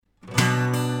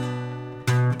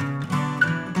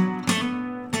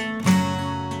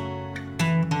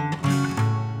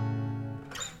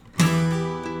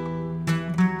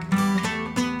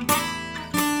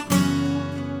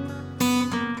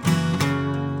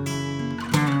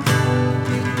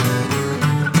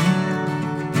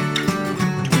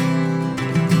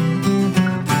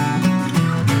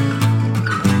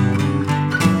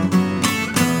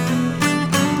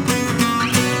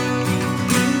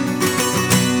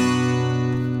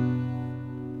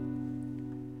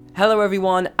Hello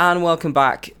everyone and welcome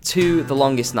back to The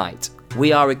Longest Night.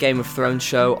 We are a Game of Thrones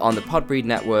show on the Podbreed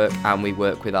Network and we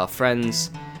work with our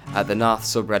friends at the Narth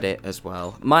subreddit as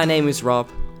well. My name is Rob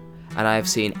and I have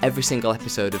seen every single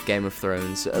episode of Game of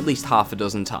Thrones at least half a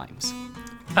dozen times.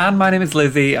 And my name is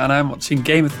Lizzie and I'm watching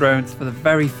Game of Thrones for the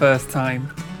very first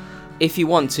time. If you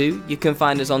want to, you can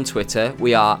find us on Twitter.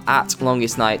 We are at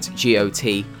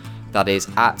LongestNightGOT. That is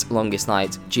at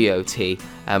LongestNightGOT.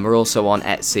 We're also on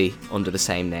Etsy under the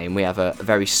same name. We have a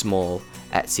very small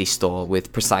Etsy store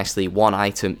with precisely one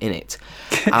item in it.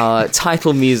 Our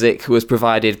title music was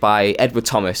provided by Edward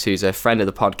Thomas, who's a friend of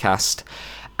the podcast.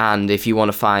 And if you want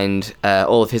to find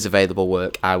all of his available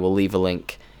work, I will leave a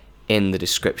link in the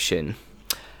description.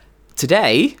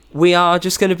 Today, we are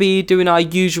just going to be doing our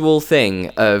usual thing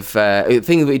of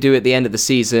thing that we do at the end of the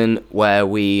season, where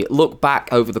we look back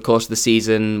over the course of the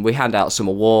season, we hand out some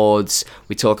awards,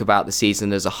 we talk about the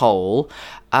season as a whole,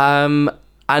 and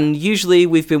usually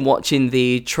we've been watching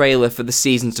the trailer for the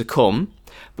season to come,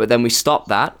 but then we stopped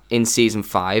that in season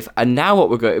 5, and now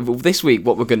this week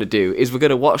what we're going to do is we're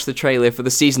going to watch the trailer for the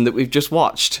season that we've just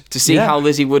watched to see how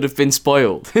Lizzie would have been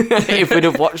spoiled if we'd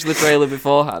have watched the trailer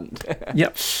beforehand.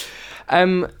 Yep.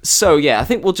 So yeah, I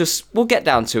think we'll get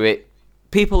down to it.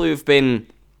 People who've been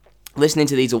listening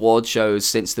to these award shows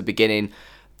since the beginning,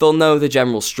 they'll know the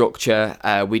general structure.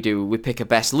 We pick a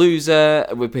best loser,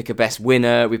 we pick a best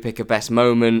winner, we pick a best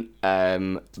moment,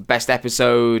 best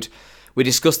episode. We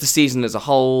discuss the season as a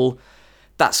whole,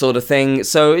 that sort of thing.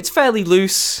 So it's fairly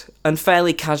loose and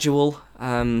fairly casual.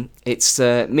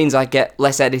 It means I get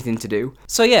less editing to do.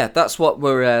 So yeah, that's what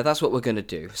we're gonna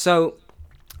do. So,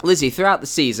 Lizzie, throughout the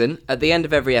season, at the end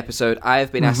of every episode, I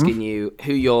have been asking you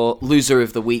who your loser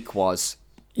of the week was.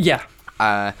 Yeah.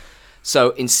 So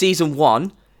in season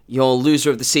 1, your loser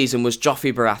of the season was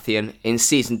Joffrey Baratheon. In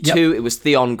season 2, it was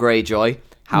Theon Greyjoy.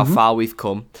 How far we've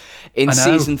come. In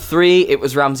season 3, it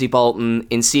was Ramsay Bolton.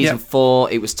 In season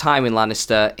 4, it was Tywin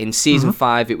Lannister. In season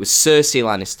 5, it was Cersei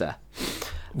Lannister.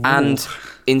 Ooh. And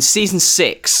in season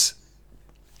 6,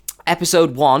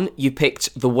 episode 1, you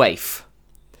picked The Waif.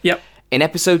 Yep. In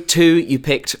episode 2, you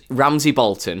picked Ramsay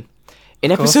Bolton.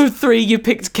 In episode 3, you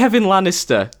picked Kevin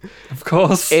Lannister. Of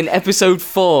course. In episode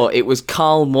 4, it was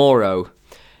Khal Moro.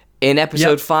 In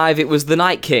episode 5, it was the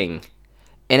Night King.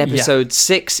 In episode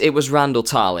 6, it was Randall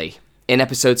Tarley. In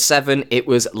episode 7, it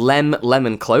was Lem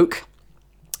Lemoncloak.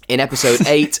 In episode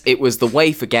 8, it was The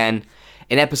Waif again.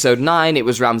 In episode 9, it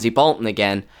was Ramsay Bolton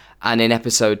again. And in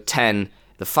episode 10,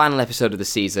 the final episode of the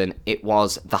season, it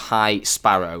was The High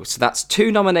Sparrow. So that's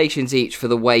 2 nominations each for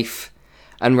The Waif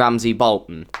and Ramsay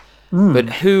Bolton. But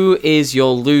who is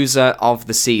your loser of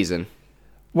the season?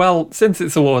 Well, since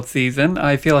it's award season,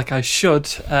 I feel like I should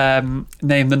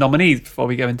name the nominees before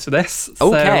we go into this.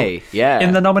 Okay, so, yeah.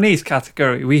 In the nominees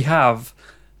category, we have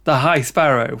The High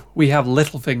Sparrow, we have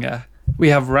Littlefinger, we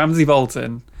have Ramsay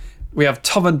Bolton, we have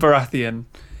Tommen Baratheon,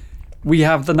 we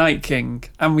have the Night King,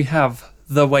 and we have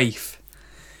The Waif.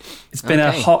 It's been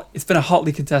a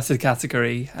hotly contested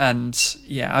category, and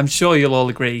yeah, I'm sure you'll all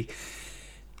agree.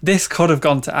 This could have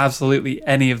gone to absolutely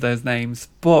any of those names,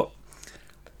 but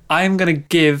I'm going to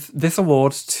give this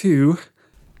award to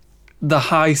The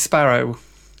High Sparrow.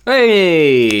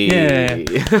 Hey!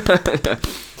 Yeah.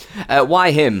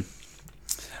 Why him?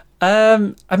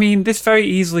 I mean, this very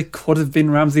easily could have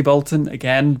been Ramsay Bolton.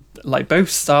 Again, like, both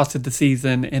started the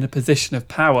season in a position of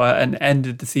power and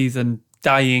ended the season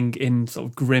dying in sort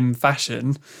of grim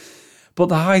fashion. But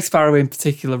the High Sparrow in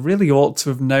particular really ought to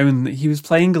have known that he was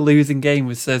playing a losing game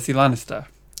with Cersei Lannister.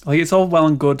 Like, it's all well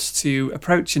and good to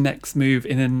approach your next move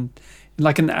in an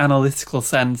analytical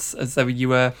sense, as though you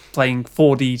were playing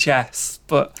 4D chess.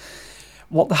 But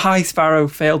what the High Sparrow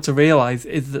failed to realise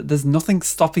is that there's nothing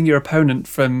stopping your opponent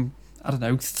from,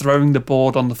 throwing the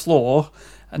board on the floor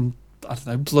and,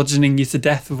 bludgeoning you to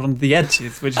death with one of the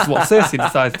edges, which is what Cersei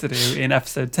decides to do in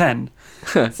episode 10.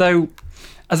 So,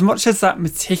 as much as that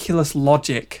meticulous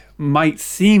logic might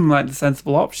seem like the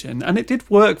sensible option, and it did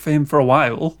work for him for a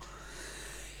while,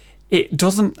 it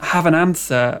doesn't have an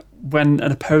answer when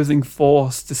an opposing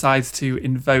force decides to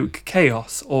invoke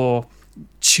chaos or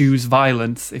choose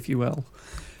violence, if you will.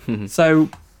 So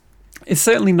it's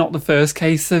certainly not the first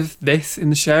case of this in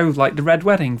the show, like the Red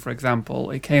Wedding, for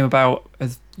example. It came about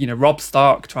as, Robb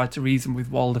Stark tried to reason with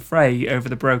Walder Frey over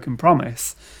the broken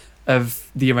promise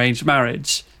of the arranged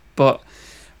marriage. But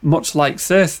much like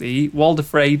Cersei, Walder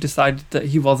Frey decided that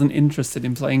he wasn't interested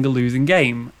in playing a losing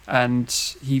game,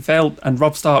 and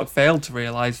Robb Stark failed to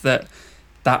realise that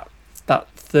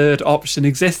third option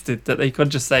existed, that they could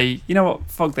just say, you know what,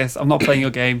 fuck this, I'm not playing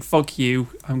your game, fuck you,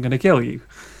 I'm going to kill you.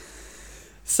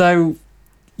 So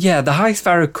Yeah, the High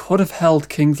Sparrow could have held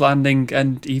King's Landing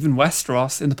and even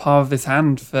Westeros in the palm of his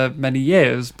hand for many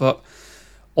years, but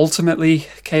ultimately,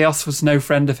 chaos was no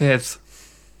friend of his.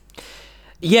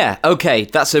 Yeah, okay,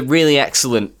 that's a really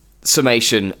excellent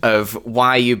summation of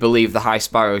why you believe the High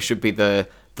Sparrow should be the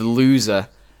loser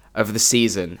of the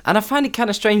season. And I find it kind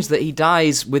of strange that he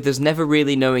dies with us never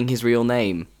really knowing his real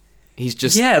name. He's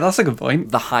just that's a good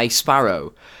point. the High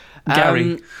Sparrow.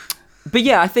 Gary. But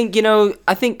yeah, I think,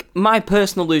 I think my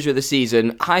personal loser of the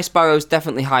season, High Sparrow's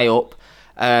definitely high up.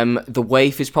 The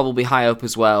Waif is probably high up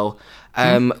as well.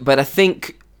 But I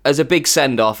think as a big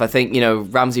send-off, I think,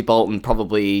 Ramsay Bolton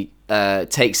probably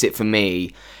takes it for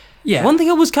me. Yeah. One thing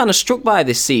I was kind of struck by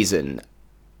this season,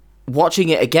 watching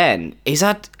it again, is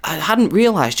I hadn't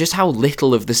realised just how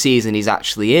little of the season he's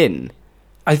actually in.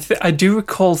 I do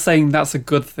recall saying that's a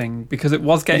good thing, because it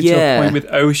was getting to a point with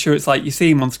Osha, it's like you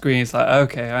see him on screen, it's like,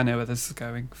 okay, I know where this is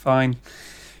going, fine,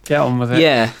 get on with it.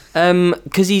 Yeah,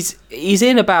 because he's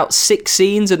in about 6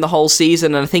 scenes in the whole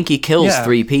season, and I think he kills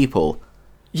 3 people.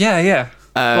 Yeah.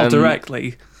 Well,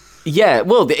 directly. Yeah,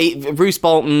 well, Roose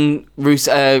Bolton,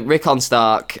 Rickon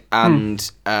Stark, and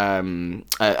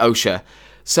Osha.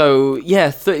 So,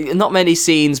 yeah, not many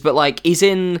scenes, but, like, he's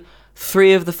in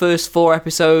 3 of the first 4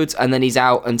 episodes, and then he's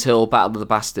out until Battle of the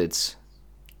Bastards.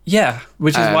 Yeah,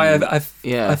 which is why I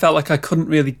felt like I couldn't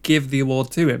really give the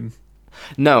award to him.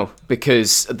 No,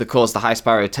 because the High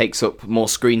Sparrow takes up more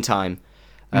screen time.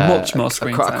 Much more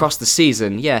screen time. Across the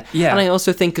season, yeah. Yeah. And I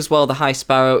also think as well the High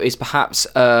Sparrow is perhaps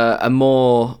a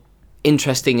more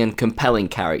interesting and compelling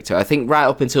character. I think right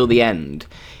up until the end,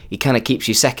 he kind of keeps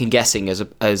you second guessing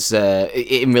as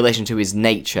in relation to his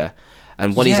nature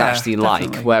and what he's actually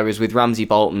like. Whereas with Ramsay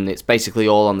Bolton, it's basically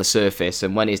all on the surface.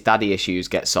 And when his daddy issues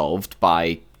get solved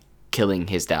by killing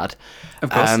his dad, of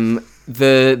course,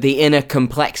 the inner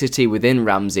complexity within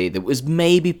Ramsay that was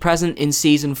maybe present in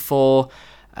season 4,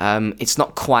 it's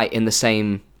not quite in the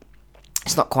same.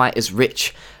 It's not quite as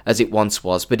rich as it once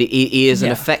was, but he is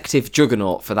an effective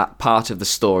juggernaut for that part of the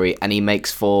story, and he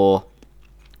makes for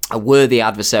a worthy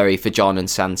adversary for Jon and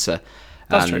Sansa.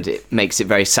 That's and true. It makes it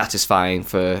very satisfying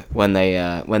for when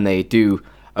they do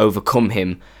overcome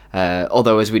him.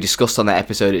 Although, as we discussed on that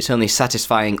episode, it's only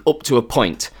satisfying up to a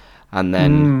point, and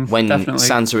then when definitely.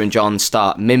 Sansa and Jon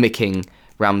start mimicking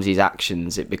Ramsay's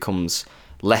actions, it becomes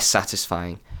less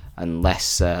satisfying and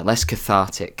less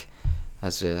cathartic,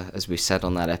 as we said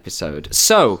on that episode.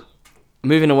 So,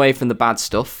 moving away from the bad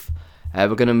stuff,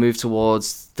 we're going to move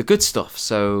towards the good stuff.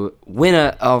 So,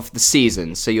 winner of the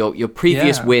season. So your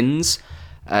previous wins,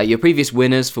 your previous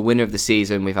winners for winner of the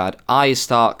season, we've had Arya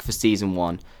Stark for season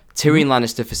 1, Tyrion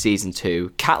Lannister for season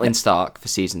 2, Catelyn Stark for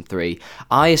season 3,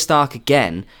 Arya Stark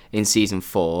again in season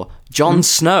 4, Jon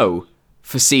Snow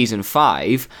for season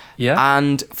 5,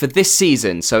 and for this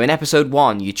season, so in episode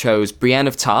 1 you chose Brienne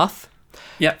of Tarth.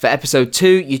 For episode 2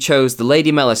 you chose the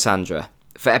Lady Melisandre.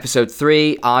 For episode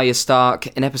 3, Arya Stark.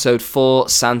 In episode 4,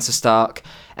 Sansa Stark.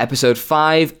 Episode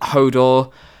 5,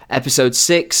 Hodor. Episode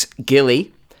 6,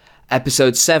 Gilly.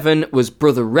 Episode 7 was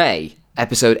Brother Ray.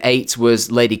 Episode 8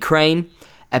 was Lady Crane.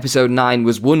 Episode 9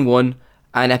 was Wun.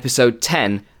 And episode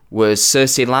 10 was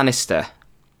Cersei Lannister.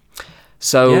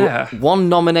 So, 1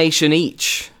 nomination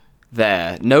each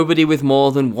there. Nobody with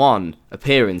more than 1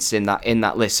 appearance in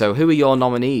that list. So, who are your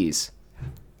nominees?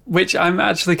 Which I'm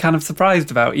actually kind of surprised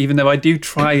about, even though I do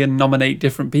try and nominate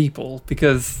different people,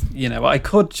 because, I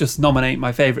could just nominate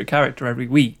my favourite character every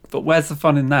week, but where's the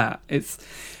fun in that?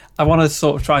 I want to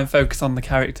sort of try and focus on the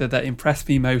character that impressed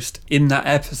me most in that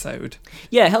episode.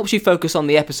 Yeah, it helps you focus on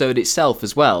the episode itself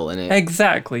as well. And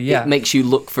it makes you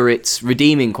look for its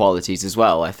redeeming qualities as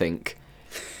well, I think.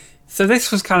 So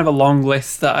this was kind of a long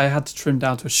list that I had to trim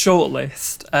down to a short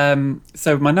list.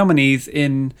 So my nominees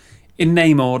in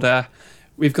name order,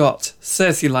 we've got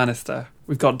Cersei Lannister,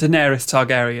 we've got Daenerys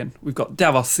Targaryen, we've got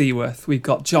Davos Seaworth, we've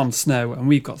got Jon Snow, and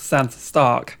we've got Sansa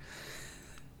Stark.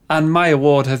 And my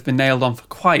award has been nailed on for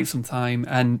quite some time,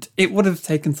 and it would have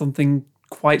taken something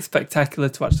quite spectacular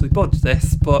to actually budge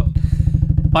this, but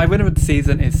my winner of the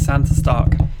season is Sansa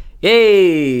Stark.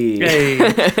 Yay!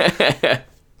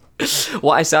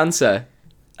 Why Sansa?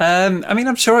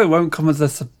 I'm sure it won't come as a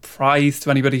surprise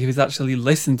to anybody who's actually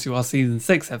listened to our season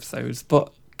 6 episodes,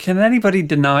 but can anybody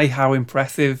deny how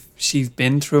impressive she's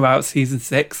been throughout season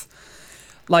 6?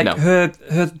 No. Her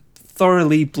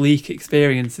thoroughly bleak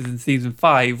experiences in season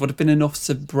 5 would have been enough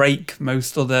to break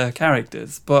most other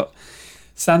characters, but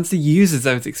Sansa uses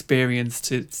those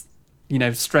experiences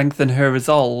to, strengthen her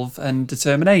resolve and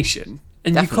determination.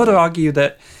 And Definitely. You could argue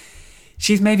that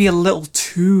she's maybe a little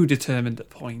too determined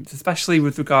at points, especially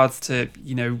with regards to,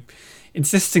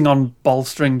 insisting on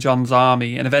bolstering Jon's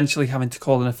army and eventually having to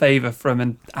call in a favour from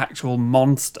an actual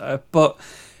monster. But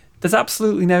there's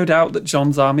absolutely no doubt that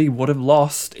Jon's army would have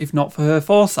lost if not for her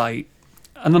foresight.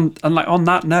 And like on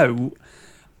that note,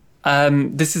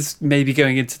 this is maybe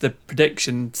going into the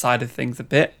prediction side of things a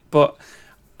bit, but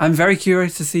I'm very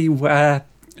curious to see where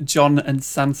Jon and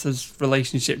Sansa's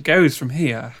relationship goes from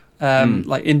here.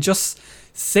 Like in just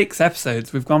 6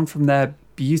 episodes, we've gone from their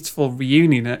beautiful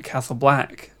reunion at Castle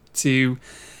Black to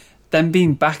them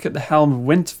being back at the helm of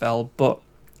Winterfell, but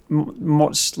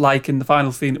much like in the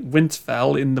final scene at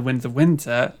Winterfell in The Winds of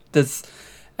Winter, there's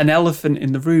an elephant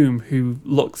in the room who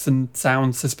looks and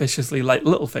sounds suspiciously like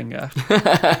Littlefinger.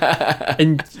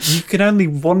 And you can only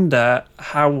wonder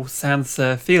how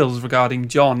Sansa feels regarding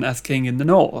Jon as king in the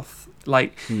north.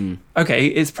 Like, okay,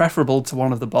 it's preferable to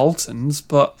one of the Boltons,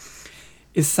 but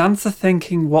is Sansa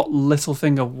thinking what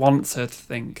Littlefinger wants her to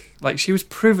think? Like, she was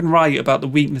proven right about the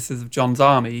weaknesses of Jon's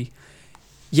army,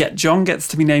 yet Jon gets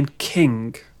to be named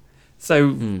king.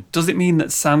 So does it mean that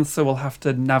Sansa will have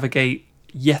to navigate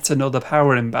yet another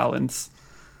power imbalance?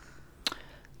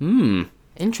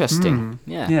 Interesting.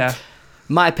 Yeah.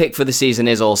 My pick for the season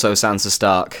is also Sansa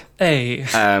Stark. Hey.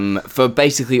 For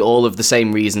basically all of the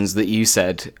same reasons that you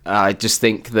said. I just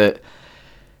think that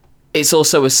it's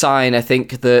also a sign, I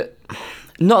think, that...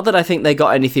 Not that I think they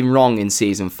got anything wrong in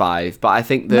season 5, but I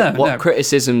think that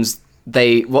criticisms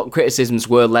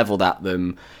were levelled at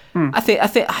them, I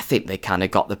think they kind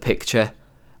of got the picture.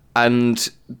 And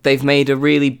they've made a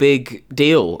really big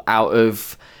deal out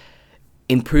of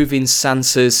improving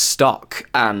Sansa's stock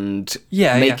and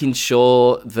making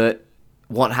sure that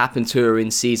what happened to her in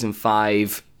season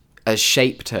 5 has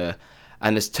shaped her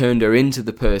and has turned her into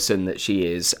the person that she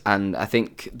is. And I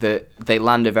think that they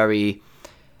land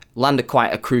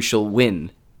quite a crucial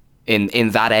win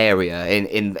in that area,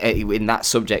 in that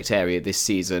subject area this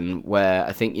season, where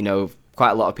I think,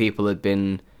 quite a lot of people had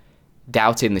been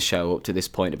doubting the show up to this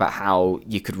point about how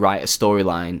you could write a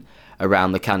storyline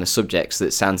around the kind of subjects that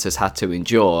Sansa's had to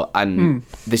endure. And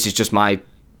this is just my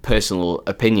personal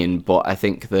opinion, but I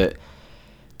think that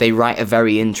they write a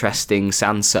very interesting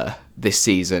Sansa this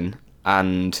season.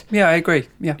 And yeah, I agree.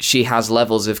 Yeah, she has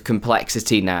levels of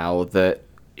complexity now that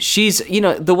she's,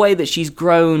 the way that she's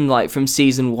grown, like from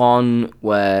season 1,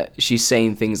 where she's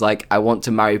saying things like, I want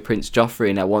to marry Prince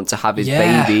Joffrey and I want to have his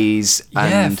babies.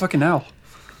 And fucking hell.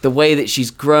 The way that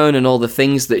she's grown and all the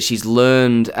things that she's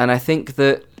learned. And I think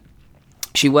that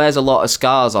she wears a lot of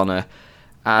scars on her.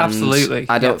 And absolutely.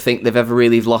 I don't think they've ever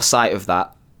really lost sight of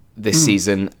that this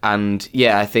season. And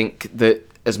yeah, I think that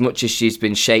as much as she's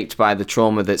been shaped by the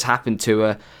trauma that's happened to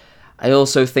her, I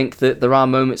also think that there are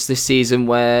moments this season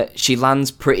where she lands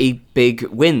pretty big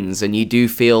wins, and you do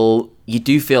feel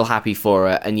happy for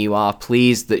her, and you are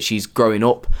pleased that she's growing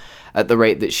up at the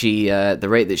rate that she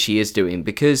is doing,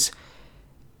 because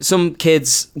some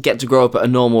kids get to grow up at a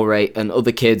normal rate, and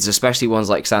other kids, especially ones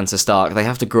like Sansa Stark, they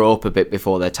have to grow up a bit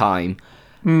before their time.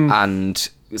 And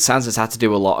Sansa's had to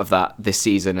do a lot of that this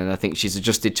season, and I think she's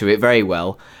adjusted to it very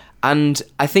well. And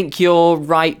I think you're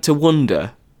right to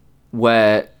wonder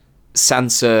where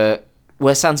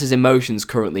Sansa's emotions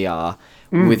currently are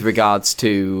with regards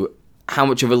to how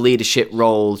much of a leadership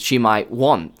role she might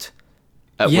want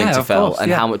at Winterfell,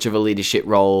 and how much of a leadership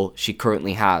role she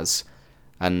currently has.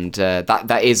 And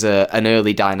that is an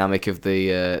early dynamic of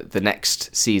the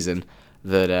next season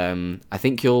that I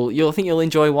think you'll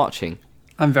enjoy watching.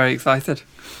 I'm very excited.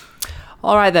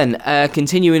 All right then,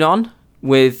 continuing on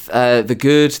with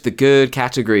the good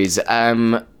categories.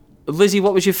 Lizzie,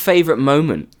 what was your favourite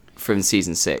moment from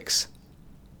season 6?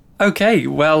 Okay,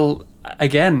 well,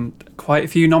 again, quite a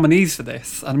few nominees for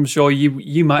this, and I'm sure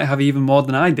you might have even more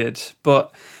than I did.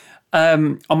 But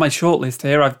on my shortlist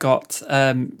here, I've got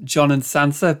Jon and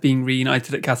Sansa being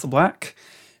reunited at Castle Black.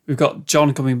 We've got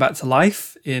Jon coming back to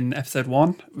life in episode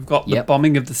 1. We've got the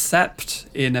bombing of the Sept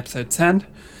in episode 10.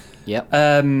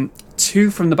 Yep.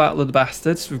 2 from the Battle of the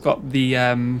Bastards. We've got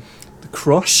the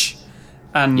Crush.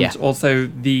 And also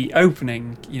the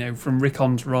opening, from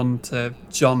Rickon's run to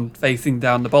Jon facing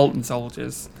down the Bolton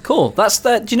soldiers. Cool.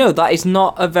 That is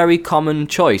not a very common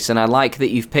choice, and I like that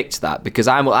you've picked that, because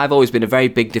I've always been a very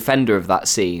big defender of that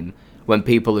scene when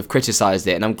people have criticised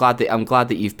it, and I'm glad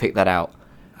that you've picked that out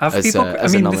as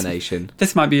a nomination.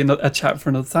 This might be a chat for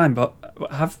another time, but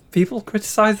have people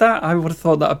criticised that? I would have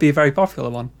thought that would be a very popular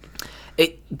one.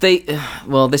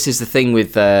 This is the thing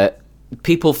with.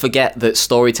 People forget that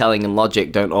storytelling and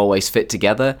logic don't always fit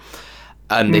together.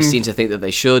 and they seem to think that they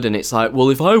should, and it's like, well,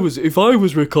 if I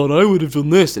was Rickon, I would have done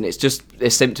this, and it's just a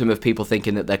symptom of people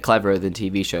thinking that they're cleverer than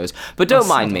TV shows. But don't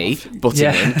mind me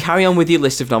butting in. Carry on with your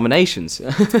list of nominations.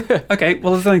 Okay,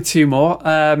 well, there's only 2 more.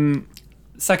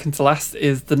 Second to last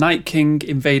is The Night King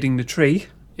invading the tree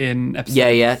in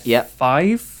episode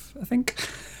 5, I think.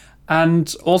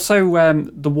 And also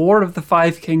The War of the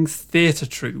Five Kings Theatre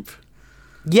Troupe.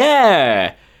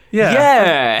 Yeah.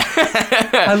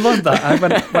 I love that. I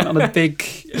went on a big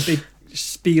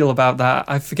spiel about that.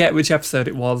 I forget which episode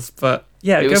it was, but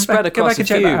yeah, it was spread across a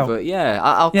few. But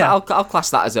I'll class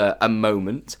that as a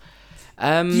moment.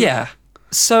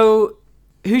 So,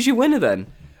 who's your winner then?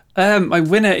 My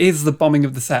winner is The Bombing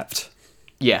of the Sept.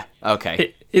 Yeah.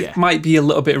 Okay. It might be a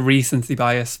little bit recency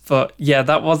bias, but yeah,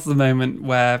 that was the moment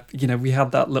where, we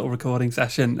had that little recording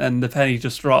session and the penny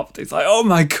just dropped. It's like, oh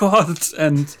my God.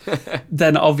 And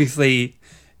then obviously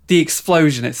the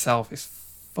explosion itself is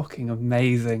fucking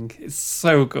amazing. It's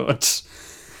so good.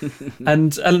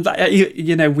 and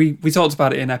we talked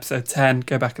about it in episode 10.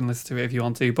 Go back and listen to it if you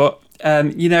want to. But,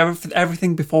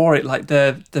 everything before it, like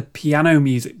the piano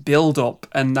music build up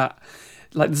and that,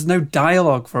 like, there's no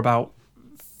dialogue for about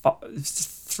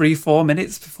 3-4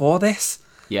 minutes before this.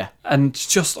 Yeah. And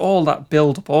just all that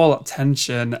build up, all that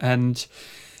tension, and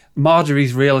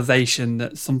Marjorie's realization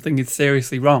that something is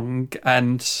seriously wrong,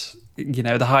 and,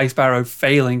 the High Sparrow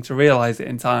failing to realize it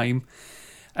in time,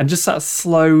 and just that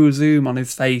slow zoom on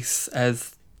his face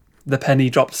as the penny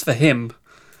drops for him.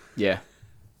 Yeah.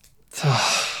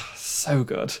 So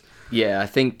good. Yeah, I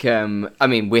think,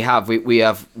 we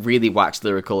have really waxed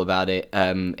lyrical about it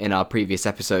in our previous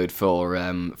episode for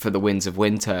The Winds of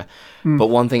Winter. But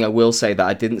one thing I will say that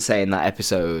I didn't say in that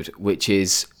episode, which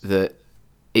is that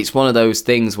it's one of those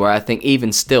things where I think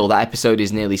even still, that episode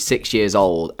is nearly 6 years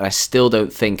old, and I still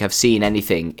don't think I've seen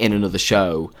anything in another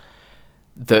show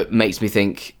that makes me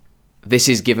think, this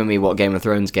is giving me what Game of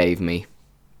Thrones gave me.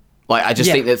 Like, I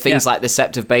just think that things like the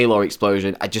Sept of Baelor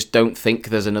explosion, I just don't think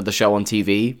there's another show on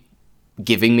TV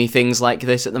giving me things like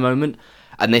this at the moment.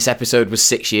 And this episode was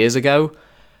 6 years ago.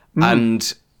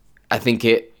 And I think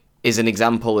it is an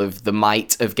example of the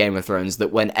might of Game of Thrones,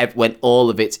 that when all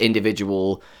of its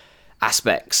individual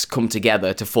aspects come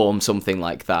together to form something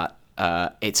like that,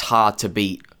 it's hard to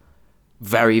beat.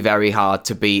 Very, very hard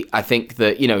to beat. I think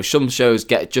that, some shows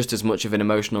get just as much of an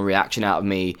emotional reaction out of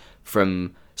me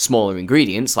from smaller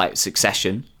ingredients, like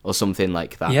Succession or something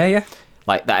like that. Yeah.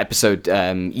 Like that episode,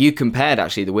 you compared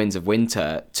actually The Winds of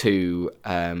Winter to,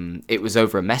 it was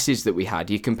over a message that we had.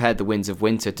 You compared The Winds of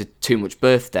Winter to Too Much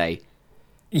Birthday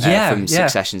from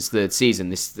Succession's 3rd season,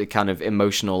 the kind of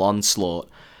emotional onslaught.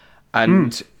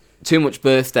 And Too Much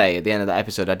Birthday, at the end of that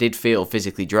episode, I did feel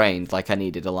physically drained, like I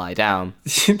needed to lie down.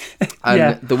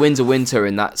 And The Winds of Winter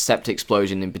and that Sept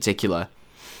explosion in particular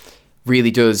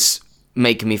really does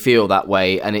make me feel that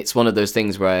way. And it's one of those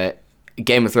things where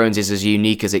Game of Thrones is as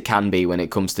unique as it can be when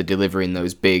it comes to delivering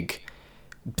those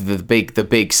the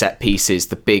big set pieces,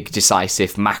 the big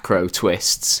decisive macro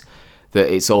twists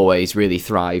that it's always really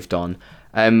thrived on.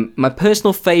 My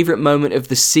personal favourite moment of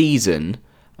the season,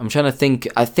 I'm trying to think,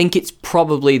 I think it's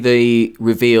probably the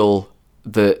reveal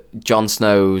that Jon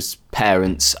Snow's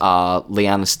parents are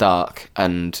Lyanna Stark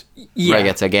and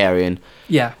Rhaegar Targaryen.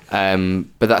 Yeah.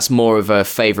 But that's more of a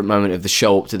favourite moment of the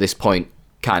show up to this point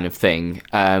kind of thing.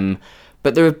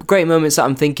 But there are great moments that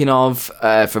I'm thinking of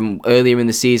from earlier in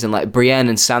the season, like Brienne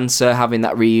and Sansa having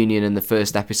that reunion in the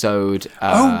first episode.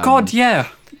 Oh, God, yeah.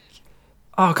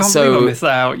 Oh, I can't believe I missed that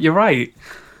out. You're right.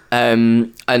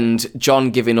 And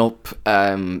Jon giving up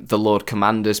the Lord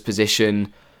Commander's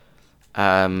position.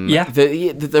 On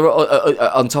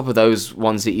top of those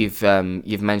ones that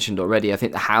you've mentioned already, I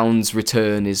think the Hound's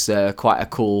return is quite a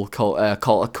cool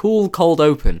cold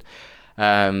open.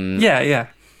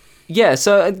 Yeah,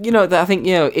 so I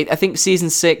think season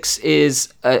 6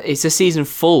 is it's a season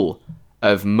full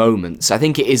of moments. I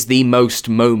think it is the most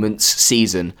moments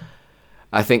season.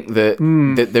 I think that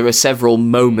there are several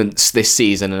moments this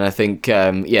season, and I think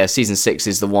season 6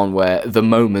 is the one where the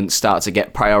moments start to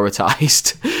get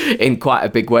prioritized in quite a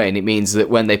big way, and it means that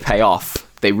when they pay off,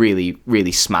 they really,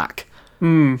 really smack.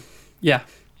 Yeah.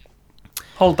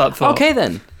 Hold that thought. Okay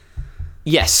then.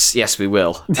 Yes, we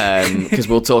will, because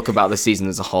we'll talk about the season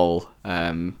as a whole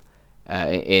in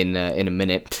a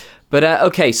minute. But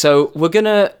okay, so we're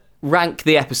gonna rank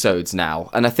the episodes now,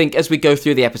 and I think as we go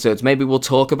through the episodes, maybe we'll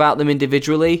talk about them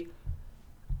individually.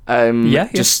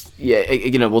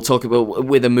 We'll talk about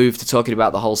with a move to talking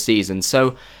about the whole season.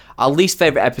 So, our least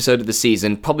favorite episode of the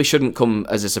season probably shouldn't come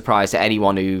as a surprise to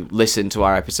anyone who listened to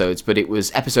our episodes, but it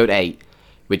was episode 8,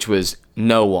 which was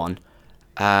No One.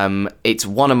 It's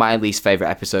one of my least favourite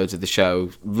episodes of the show.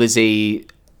 Lizzie,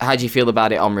 how do you feel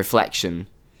about it on reflection?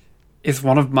 It's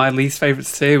one of my least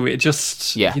favourites too. It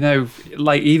just,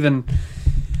 like even...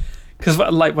 Because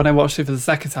like when I watched it for the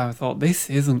second time, I thought, this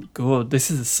isn't good. This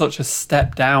is such a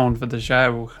step down for the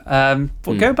show.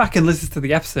 But go back and listen to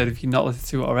the episode if you've not listened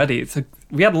to it already.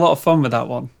 We had a lot of fun with that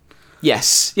one.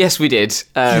 Yes, we did.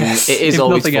 It is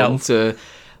always fun to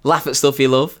laugh at stuff you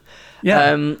love.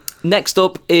 Yeah. Next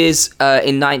up is,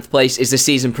 in 9th place, is the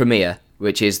season premiere,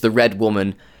 which is The Red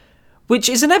Woman, which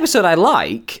is an episode I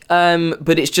like,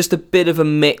 but it's just a bit of a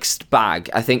mixed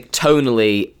bag. I think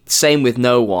tonally, same with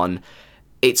No One.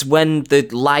 It's when the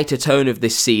lighter tone of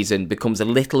this season becomes a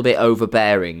little bit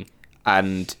overbearing,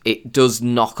 and it does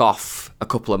knock off a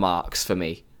couple of marks for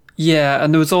me. Yeah,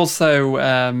 and there was also,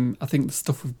 I think, the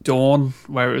stuff with Dawn,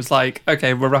 where it was like,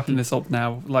 okay, we're wrapping this up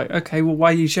now. Like, okay, well, why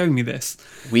are you showing me this?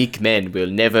 Weak men will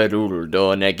never rule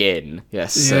Dawn again.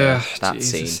 Yes, that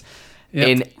Jesus. scene. Yep.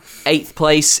 In 8th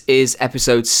place is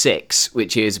episode 6,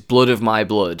 which is Blood of My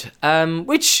Blood,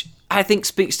 which I think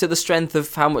speaks to the strength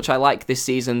of how much I like this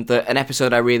season, that an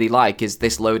episode I really like is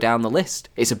this low down the list.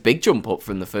 It's a big jump up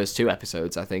from the first 2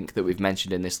 episodes, I think, that we've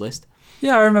mentioned in this list.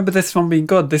 Yeah, I remember this one being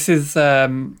good. This is, I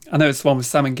know it's the one with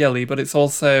Sam and Gilly, but it's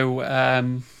also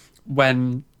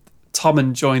when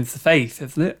Tommen joins the Faith,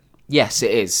 isn't it? Yes,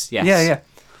 it is. Yes.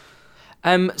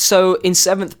 Yeah. So in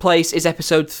 7th place is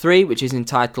episode 3, which is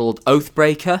entitled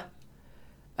Oathbreaker.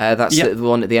 That's the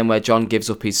one at the end where Jon gives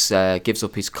up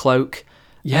his cloak.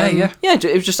 Yeah.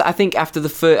 It was just, I think after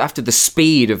the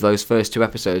speed of those first 2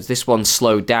 episodes, this one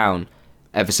slowed down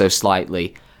ever so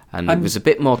slightly, and it was a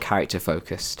bit more character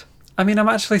focused. I mean, I'm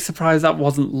actually surprised that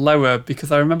wasn't lower,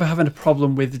 because I remember having a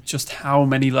problem with just how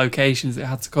many locations it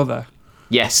had to cover.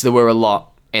 Yes, there were a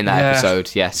lot in that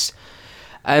episode, yes.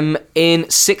 In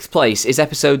 6th place is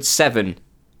episode 7,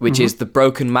 which is The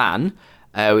Broken Man,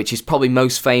 which is probably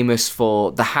most famous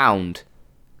for The Hound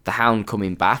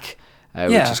coming back,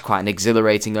 which is quite an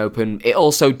exhilarating open. It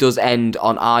also does end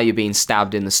on Arya being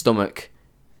stabbed in the stomach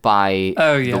by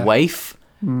the waif.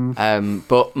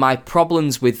 But my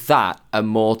problems with that are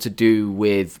more to do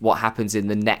with what happens in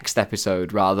the next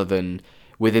episode rather than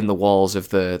within the walls of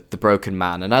the Broken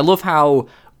Man. And I love how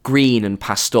green and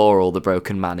pastoral the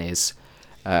Broken Man is.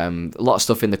 A lot of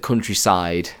stuff in the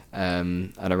countryside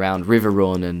and around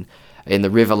Riverrun and in the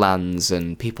Riverlands,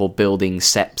 and people building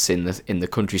seps in the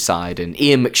countryside, and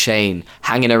Ian McShane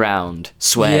hanging around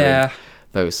swearing,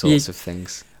 those sorts of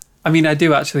things. I mean, I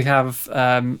do actually have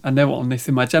a note on this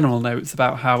in my general notes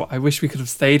about how I wish we could have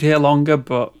stayed here longer,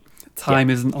 but time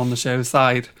isn't on the show's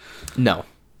side. No,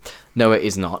 it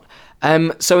is not.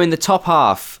 So in the top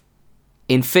half,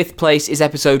 in 5th place is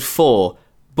episode 4,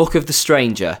 Book of the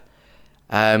Stranger.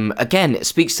 Again, it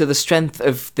speaks to the strength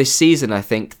of this season, I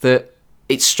think, that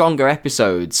its stronger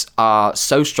episodes are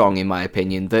so strong, in my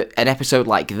opinion, that an episode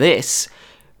like this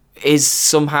is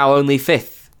somehow only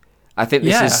 5th. I think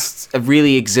this is a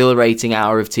really exhilarating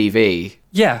hour of TV.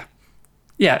 Yeah,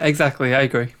 exactly. I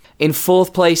agree. In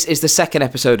 4th place is the 2nd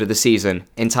episode of the season,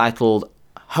 entitled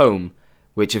Home,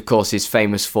 which of course is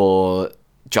famous for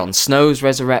Jon Snow's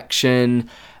resurrection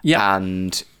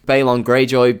and Balon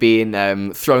Greyjoy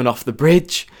being thrown off the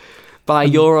bridge by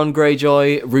Euron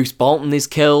Greyjoy. Roose Bolton is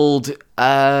killed.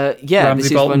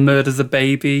 Ramsay Bolton murders a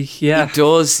baby. Yeah, he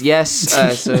does. Yes.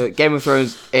 So Game of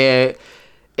Thrones.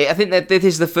 I think that this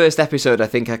is the first episode I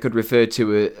think I could refer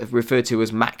to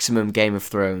as maximum Game of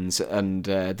Thrones, and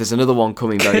there's another one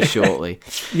coming very shortly.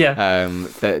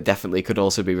 That definitely could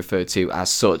also be referred to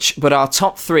as such. But our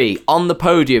top 3 on the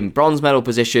podium, bronze medal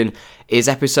position, is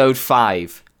episode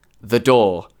 5, The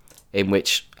Door, in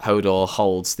which Hodor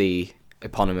holds the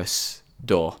eponymous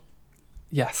door.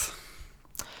 Yes.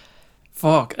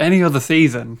 Fuck, any other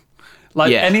season,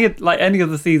 any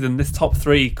other season, this top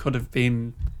 3 could have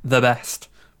been the best.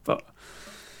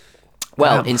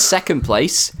 But in 2nd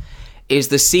place is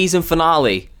the season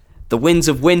finale, The Winds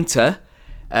of Winter.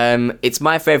 It's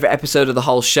my favourite episode of the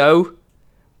whole show,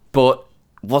 but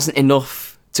wasn't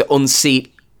enough to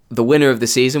unseat the winner of the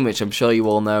season, which I'm sure you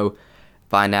all know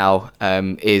by now,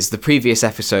 is the previous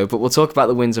episode. But we'll talk about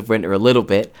The Winds of Winter a little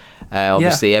bit.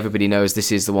 Obviously, everybody knows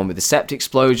this is the one with the Sept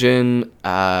explosion,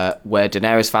 where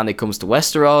Daenerys finally comes to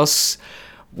Westeros,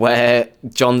 where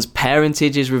Jon's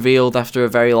parentage is revealed after a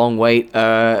very long wait.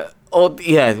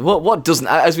 What doesn't,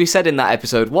 as we said in that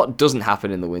episode, what doesn't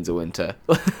happen in The Winds of Winter?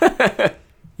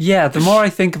 The more I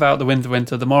think about The Winds of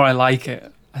Winter, the more I like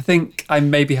it. I think I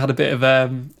maybe had a bit of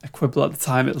a quibble at the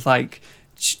time. It was like,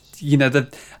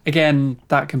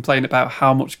 that complaint about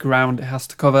how much ground it has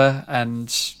to cover and,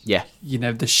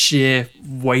 the sheer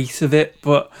weight of it.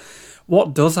 But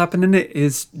what does happen in it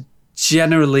is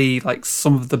generally like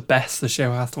some of the best the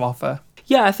show has to offer.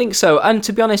 Yeah, I think so. And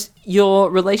to be honest,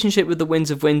 your relationship with the Winds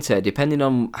of Winter, depending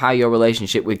on how your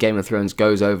relationship with Game of Thrones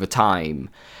goes over time,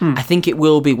 I think it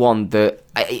will be one that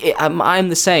I'm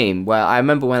the same. Where I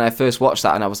remember when I first watched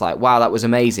that and I was like, "Wow, that was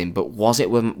amazing." But was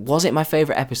it my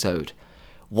favorite episode?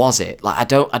 Was it? Like,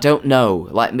 I don't know.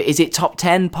 Like, is it top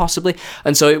 10 possibly?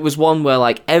 And so it was one where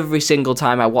like every single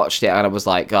time I watched it, and I was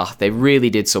like, "Oh, they really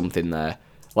did something there.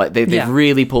 Like they've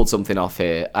really pulled something off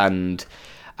here." And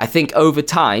I think over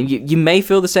time, you may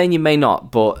feel the same, you may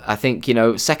not, but I think,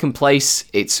 second place,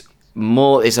 it's a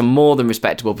more than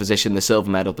respectable position, the silver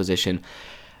medal position.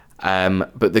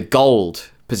 But the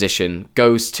gold position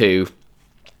goes to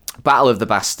Battle of the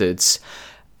Bastards,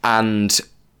 and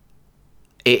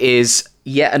it is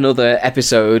yet another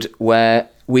episode where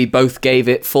we both gave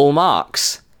it full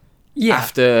marks. Yeah.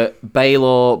 After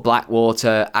Baelor,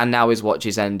 Blackwater, and Now His Watch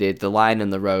is Ended, The Lion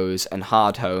and the Rose, and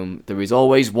Hardhome, there is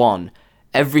always one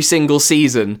every single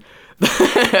season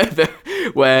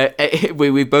where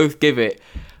we both give it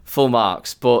full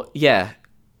marks. But yeah,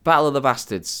 Battle of the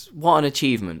Bastards, what an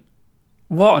achievement.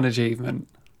 What an achievement.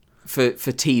 For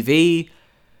TV,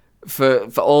 for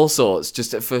all sorts,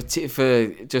 just for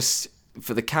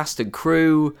the cast and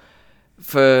crew,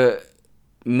 for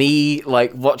me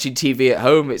like watching TV at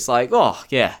home, it's like, oh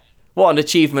yeah, what an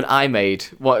achievement I made.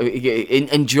 What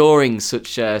enduring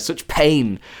such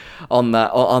pain on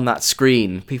that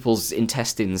screen, people's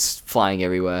intestines flying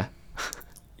everywhere.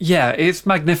 Yeah, it's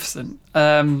magnificent.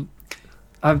 I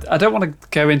don't want to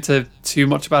go into too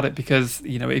much about it because,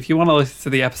 if you want to listen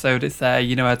to the episode, it's there,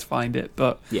 you know how to find it.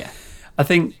 But yeah, I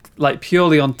think like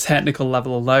purely on technical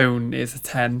level alone is a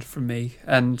 10 from me.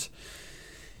 And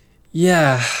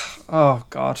yeah, oh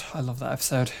God, I love that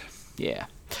episode. Yeah.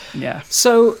 Yeah.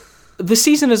 So the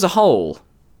season as a whole,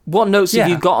 what notes have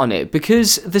you got on it?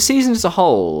 Because the season as a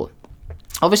whole,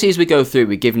 obviously as we go through,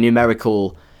 we give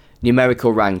numerical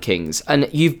rankings, and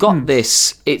you've got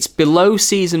this, it's below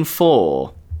season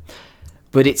 4,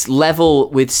 but it's level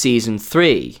with season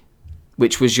 3,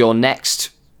 which was your next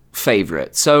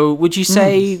favourite. So would you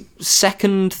say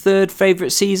second, third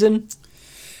favourite season?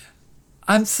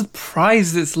 I'm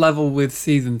surprised it's level with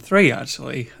season 3,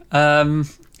 actually.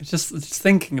 Just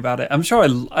thinking about it, I'm sure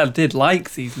I did like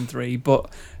season 3, but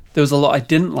there was a lot I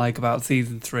didn't like about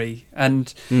season 3.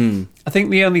 And I think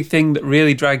the only thing that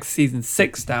really drags season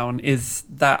 6 down is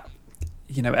that,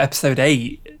 episode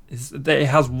 8 is that it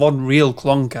has one real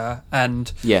clunker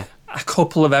and a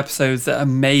couple of episodes that are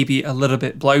maybe a little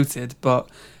bit bloated, but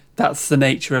that's the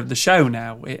nature of the show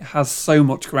now. It has so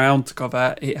much ground to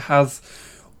cover. It has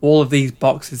all of these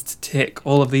boxes to tick,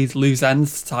 all of these loose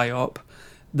ends to tie up,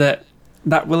 that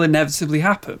will inevitably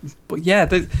happen. But yeah,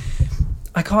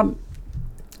 I can't,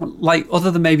 like, other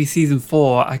than maybe season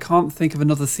 4, I can't think of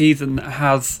another season that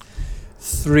has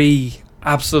 3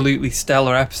 absolutely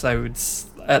stellar episodes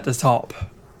at the top.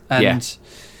 And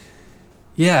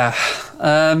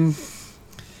I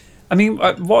mean,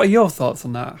 what are your thoughts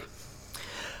on that?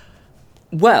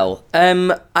 Well,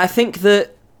 I think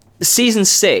that season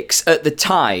 6 at the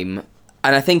time,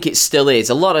 and I think it still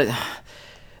is, a lot of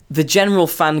the general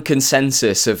fan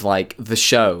consensus of like the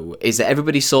show is that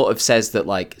everybody sort of says that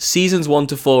like seasons 1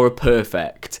 to 4 are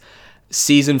perfect.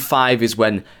 Season 5 is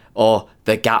when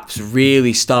the gaps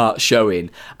really start showing,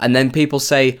 and then people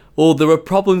say, "Oh, there are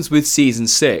problems with season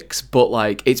 6, but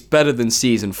like it's better than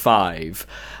season 5."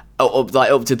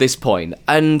 Up to this point,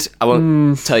 and I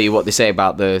won't tell you what they say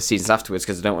about the seasons afterwards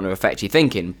because I don't want to affect your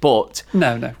thinking. But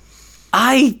no,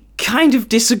 I kind of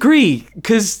disagree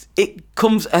because it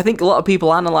comes. I think a lot of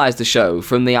people analyze the show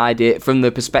from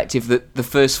the perspective that the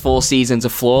first 4 seasons are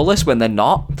flawless when they're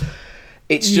not.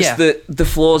 It's just that the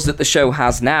flaws that the show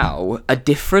has now are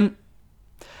different,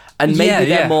 and maybe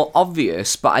they're more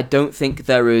obvious, but I don't think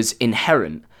they're as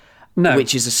inherent. No,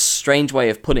 which is a strange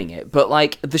way of putting it. But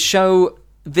like the show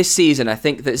this season, I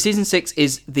think that season 6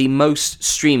 is the most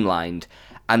streamlined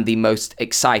and the most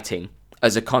exciting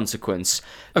as a consequence.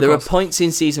 There are points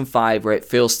in season 5 where it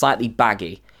feels slightly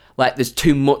baggy, like there's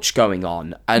too much going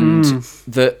on, and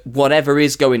that whatever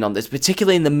is going on, there's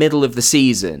particularly in the middle of the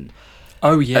season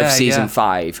of season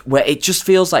 5, where it just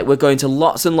feels like we're going to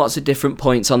lots and lots of different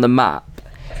points on the map,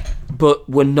 but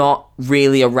we're not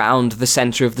really around the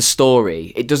center of the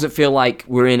story. It doesn't feel like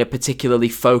we're in a particularly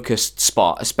focused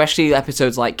spot, especially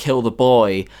episodes like Kill the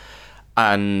Boy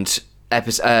and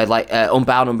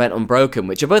Unbound, Unbent, Unbroken,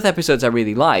 which are both episodes I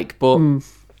really like, but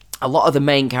a lot of the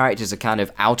main characters are kind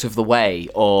of out of the way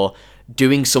or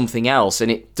doing something else,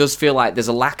 and it does feel like there's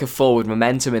a lack of forward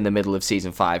momentum in the middle of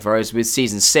season 5, whereas with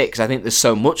season 6 I think there's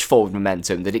so much forward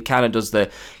momentum that it kind of does the,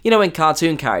 when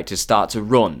cartoon characters start to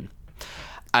run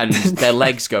and their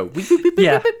legs go whip, whip, whip,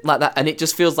 Yeah. whip, whip, like that, and it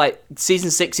just feels like season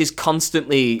 6 is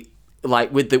constantly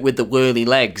like with the whirly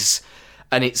legs,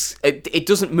 and it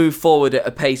doesn't move forward at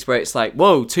a pace where it's like,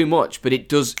 whoa, too much, but it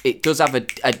does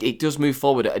move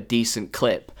forward at a decent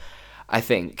clip, I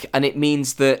think, and it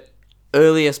means that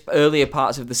earlier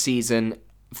parts of the season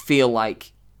feel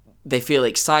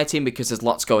exciting because there's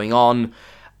lots going on,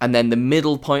 and then the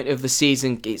middle point of the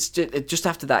season, it's just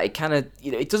after that, it kind of,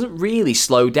 it doesn't really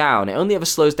slow down. It only ever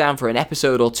slows down for an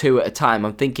episode or two at a time.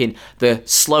 I'm thinking the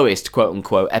slowest, quote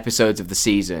unquote, episodes of the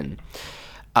season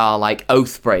are like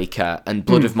Oathbreaker and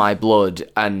Blood of My Blood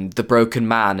and The Broken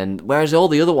Man, and whereas all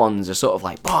the other ones are sort of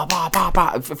like bah, bah, bah,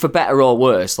 bah, for better or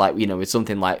worse, like, with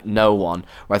something like No One,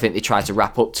 where I think they try to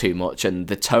wrap up too much and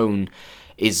the tone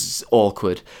is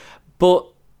awkward. But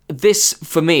this,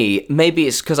 for me, maybe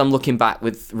it's because I'm looking back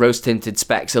with rose-tinted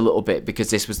specs a little bit,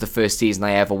 because this was the first season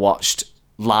I ever watched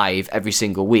live every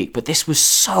single week, but this was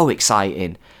so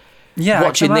exciting. Yeah,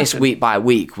 watching this week by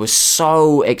week was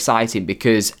so exciting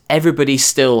because everybody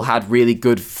still had really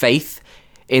good faith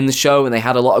in the show, and they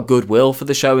had a lot of goodwill for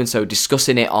the show, and so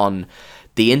discussing it on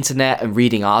the internet and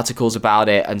reading articles about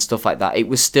it and stuff like that, it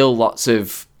was still lots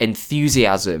of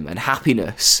enthusiasm and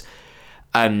happiness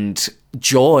and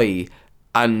joy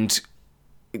and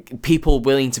people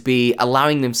willing to be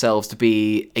allowing themselves to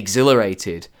be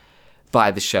exhilarated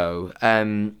by the show.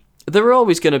 There are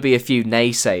always going to be a few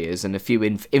naysayers and a few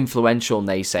influential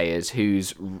naysayers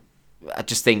whose, I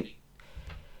just think,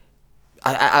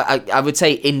 I would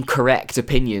say incorrect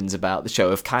opinions about the show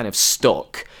have kind of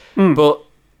stuck. But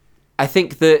I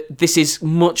think that this is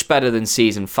much better than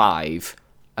season 5.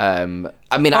 I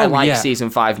like season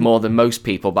 5 more than most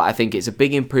people, but I think it's a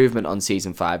big improvement on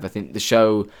season 5. I think the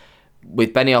show,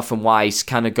 with Benioff and Weiss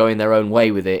kind of going their own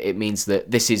way with it, it means that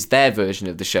this is their version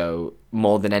of the show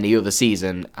more than any other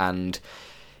season, and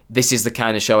this is the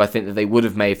kind of show I think that they would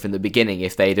have made from the beginning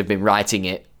if they'd have been writing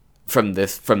it from the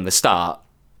start,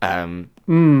 and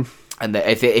that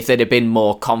if they'd have been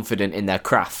more confident in their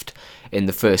craft in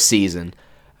the first season,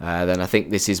 then I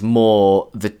think this is more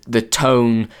the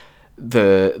tone,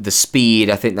 the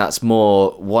speed. I think that's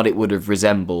more what it would have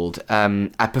resembled.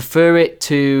 I prefer it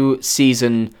to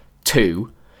season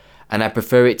 2, and I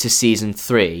prefer it to season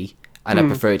 3, and I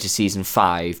prefer it to season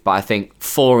 5, but I think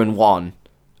 4 and 1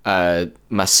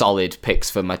 my solid picks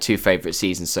for my 2 favourite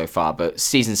seasons so far, but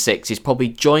season 6 is probably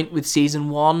joint with season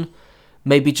 1,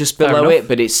 maybe just below it,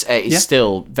 but it's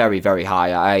still very, very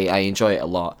high. I enjoy it a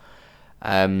lot.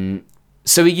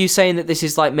 So are you saying that this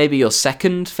is like maybe your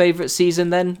second favourite season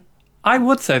then? I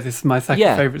would say this is my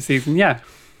second favourite season, yeah.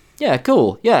 Yeah,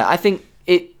 cool. Yeah, I think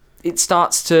it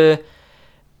starts to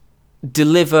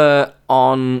deliver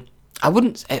on,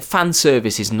 fan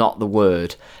service is not the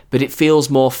word, but it feels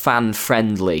more fan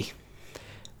friendly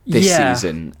this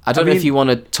season. I don't know if you want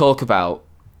to talk about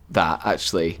that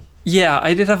actually. Yeah,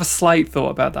 I did have a slight thought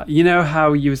about that. You know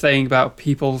how you were saying about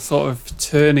people sort of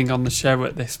turning on the show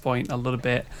at this point a little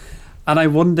bit, and I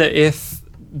wonder if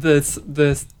the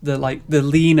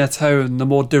leaner tone, the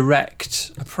more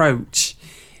direct approach,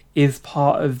 is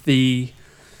part of the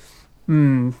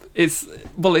it's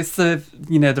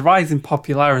the rise in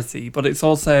popularity, but it's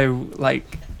also like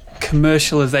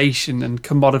commercialization and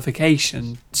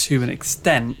commodification to an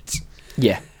extent.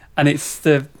 Yeah. And it's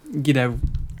the,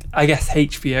 I guess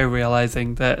HBO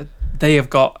realizing that they have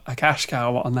got a cash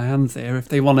cow on their hands here if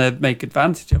they want to make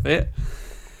advantage of it.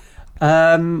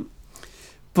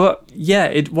 But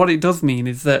yeah, what it does mean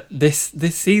is that this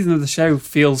season of the show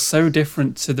feels so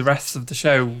different to the rest of the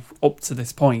show up to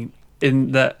this point,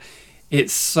 in that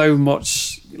it's so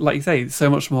much, like you say, it's so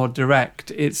much more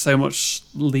direct. It's so much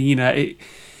leaner.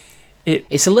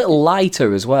 It's a little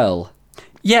lighter as well.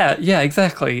 Yeah,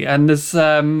 exactly. And there's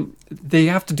they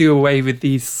have to do away with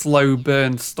these slow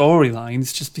burn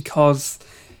storylines just because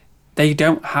they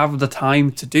don't have the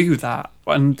time to do that.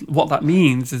 And what that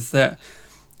means is that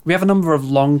we have a number of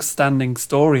long-standing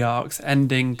story arcs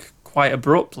ending quite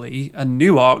abruptly, and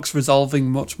new arcs resolving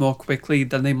much more quickly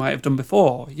than they might have done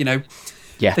before.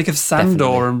 Yeah, think of Sandor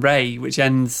definitely. and Rey, which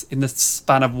ends in the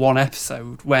span of one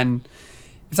episode, when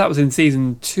if that was in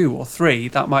season 2 or 3,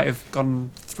 that might have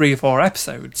gone 3 or 4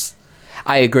 episodes.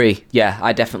 I agree. Yeah,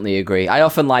 I definitely agree. I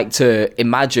often like to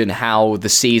imagine how the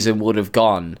season would have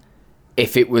gone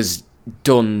if it was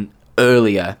done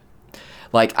earlier.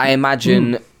 Like, I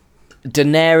imagine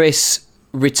Daenerys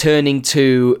returning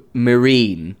to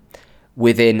Meereen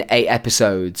within 8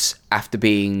 episodes after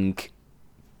being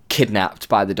kidnapped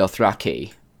by the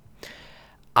Dothraki,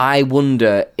 I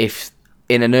wonder if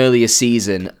in an earlier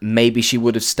season, maybe she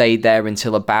would have stayed there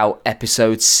until about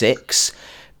episode 6,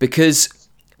 because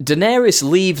Daenerys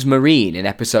leaves Meereen in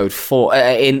episode 4,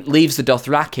 leaves the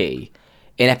Dothraki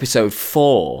in episode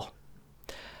 4,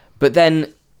 but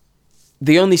then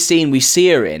the only scene we see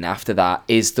her in after that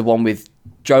is the one with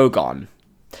Drogon.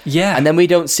 Yeah. And then we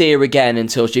don't see her again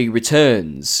until she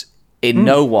returns in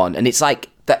No One. And it's like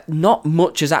that not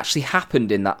much has actually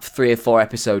happened in that 3 or 4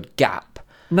 episode gap.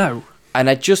 No. And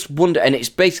I just wonder, and it's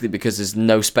basically because there's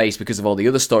no space because of all the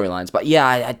other storylines. But yeah,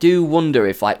 I do wonder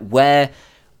if, like, where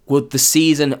would the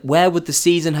season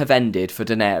have ended for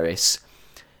Daenerys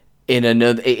in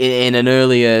an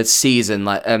earlier season?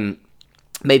 Like,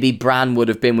 maybe Bran would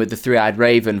have been with the Three-Eyed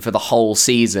Raven for the whole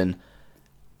season,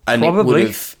 and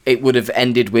Probably. it would have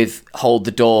ended with Hold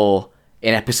the Door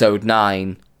in episode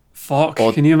 9. Fuck,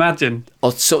 can you imagine?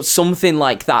 Or something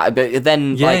like that. But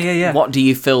then, what do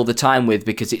you fill the time with?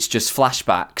 Because it's just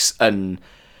flashbacks, and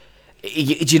do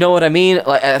you know what I mean?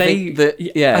 Like, I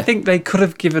think they could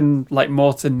have given like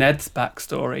more to Ned's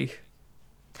backstory.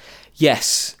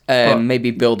 Yes, maybe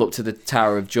build up to the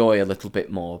Tower of Joy a little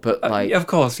bit more, but like, of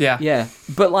course, yeah,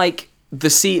 but like the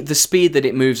speed that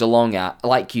it moves along at,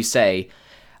 like you say,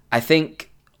 I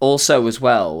think also as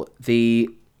well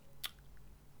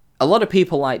a lot of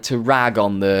people like to rag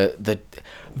on the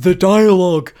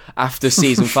dialogue after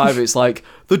season 5. It's like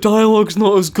the dialogue's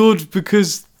not as good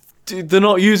because they're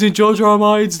not using George R. R.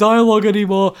 Martin's dialogue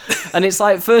anymore. And it's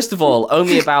like, first of all,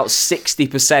 only about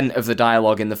 60% of the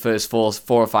dialogue in the first four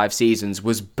or 5 seasons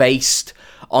was based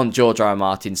on George R. R.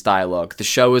 Martin's dialogue. The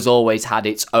show has always had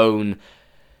its own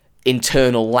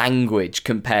internal language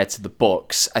compared to the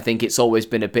books. I think it's always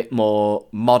been a bit more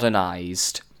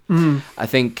modernized. I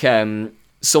think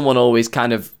someone always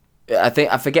kind of,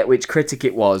 I forget which critic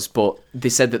it was, but they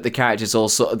said that the characters all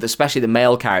sort of, especially the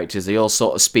male characters, they all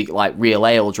sort of speak like real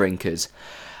ale drinkers.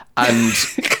 And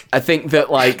I think that,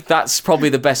 like, that's probably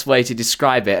the best way to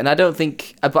describe it. And I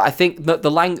think that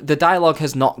the dialogue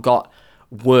has not got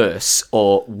worse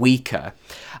or weaker,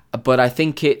 but I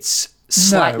think it's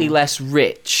slightly less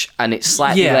rich and it's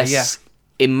slightly less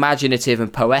imaginative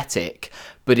and poetic,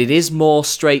 but it is more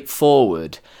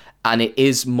straightforward and it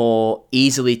is more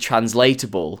easily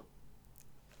translatable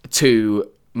to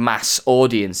mass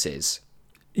audiences.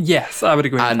 Yes, I would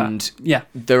agree with that. Yeah.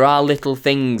 There are little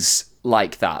things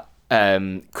like that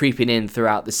creeping in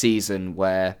throughout the season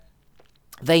where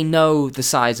they know the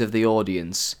size of the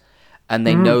audience and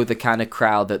they know the kind of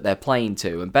crowd that they're playing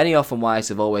to. And Benioff and Weiss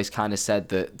have always kind of said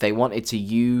that they wanted to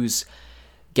use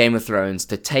Game of Thrones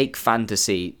to take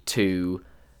fantasy to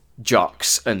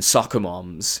jocks and soccer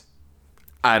moms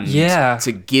and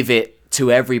to give it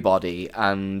to everybody.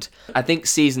 And I think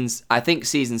season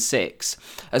 6,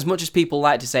 as much as people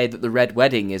like to say that the Red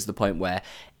Wedding is the point where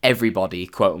everybody,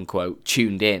 quote unquote,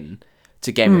 tuned in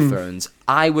to Game of Thrones,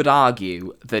 I would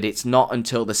argue that it's not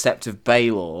until the Sept of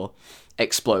Baelor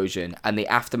explosion and the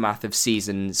aftermath of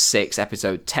season 6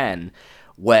 episode 10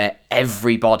 where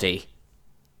everybody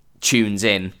tunes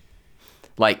in.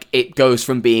 Like, it goes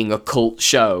from being a cult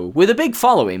show with a big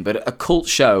following, but a cult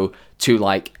show to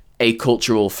like a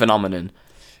cultural phenomenon.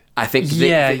 I think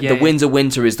the Winds of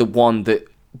Winter is the one that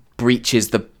breaches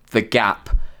the gap.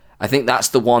 I think that's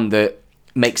the one that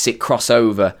makes it cross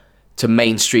over to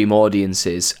mainstream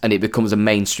audiences and it becomes a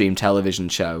mainstream television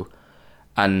show.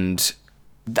 And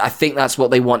I think that's what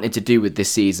they wanted to do with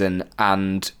this season,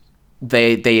 and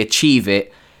they achieve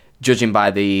it, judging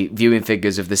by the viewing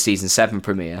figures of the season 7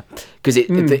 premiere, because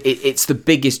it's the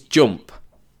biggest jump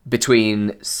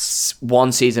between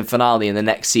one season finale and the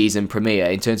next season premiere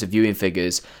in terms of viewing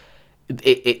figures.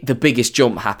 The biggest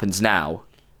jump happens now.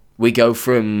 We go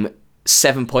from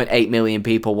 7.8 million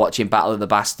people watching Battle of the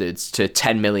Bastards to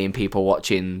 10 million people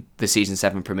watching the season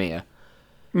 7 premiere.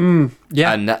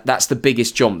 Yeah, and that's the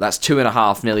biggest jump. That's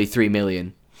 2.5, nearly 3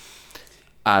 million.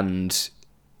 And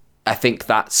I think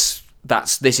this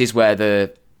is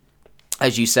where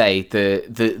as you say,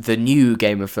 the new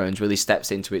Game of Thrones really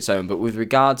steps into its own. But with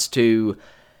regards to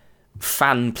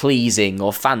fan pleasing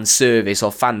or fan service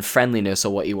or fan friendliness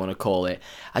or what you want to call it,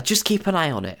 I just keep an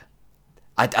eye on it.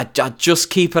 I just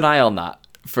keep an eye on that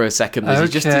for a second,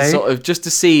 just to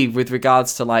see with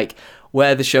regards to like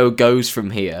where the show goes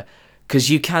from here, because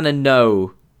you kind of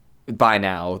know by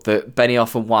now that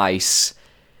Benioff and Weiss,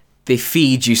 they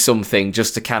feed you something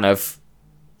just to kind of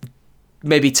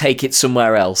maybe take it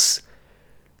somewhere else.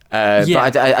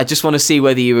 But I just want to see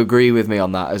whether you agree with me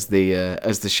on that as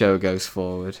the show goes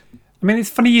forward. I mean,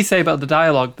 it's funny you say about the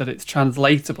dialogue that it's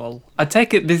translatable. I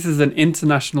take it this is an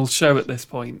international show at this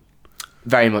point.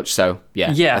 Very much so,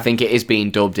 yeah. Yeah. I think it is being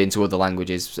dubbed into other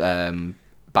languages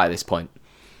by this point.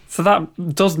 So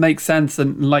that does make sense,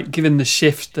 and like given the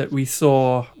shift that we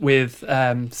saw with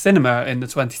cinema in the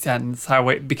 2010s, how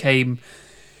it became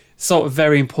sort of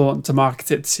very important to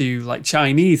market it to like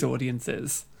Chinese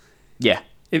audiences. Yeah.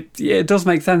 It does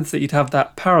make sense that you'd have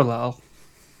that parallel.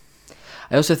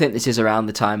 I also think this is around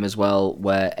the time as well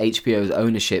where HBO's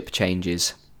ownership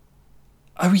changes.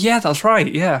 Oh yeah, that's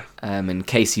right. Yeah. And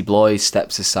Casey Bloys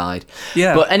steps aside.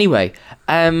 Yeah. But anyway,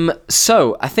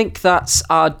 so I think that's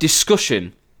our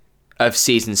discussion of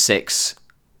season 6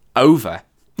 over.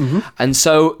 Mm-hmm. And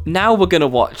so now we're going to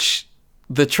watch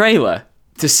the trailer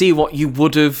to see what you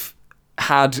would have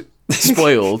had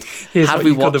spoiled had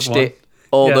we watched it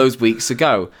all those weeks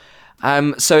ago.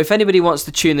 So if anybody wants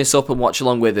to tune this up and watch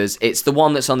along with us, it's the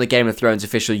one that's on the Game of Thrones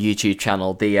official YouTube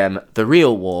channel. The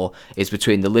real war is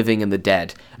between the living and the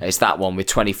dead. It's that one with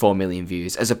 24 million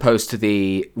views, as opposed to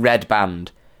the Red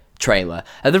Band trailer.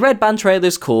 The Red Band trailer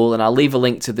is cool, and I'll leave a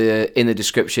link to in the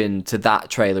description to that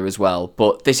trailer as well.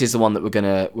 But this is the one that we're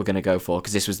gonna go for,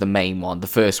 because this was the main one, the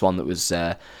first one that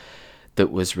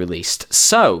was released.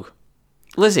 So,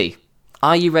 Lizzie,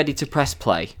 are you ready to press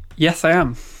play? Yes, I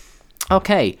am.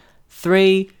 Okay.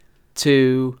 3,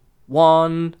 2,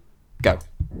 1, go.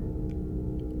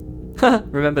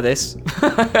 Remember this?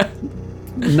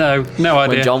 No idea.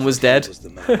 When John was dead.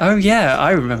 Oh yeah,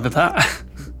 I remember that.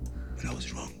 But I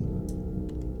was wrong.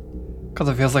 God,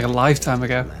 that feels like a lifetime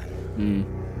ago. You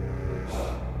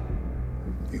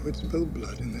would spill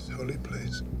blood in this holy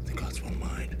place. The gods won't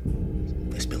mind.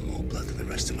 They spill more blood than the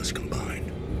rest of us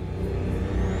combined.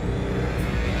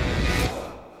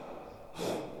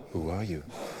 Who are you?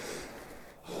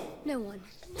 No one.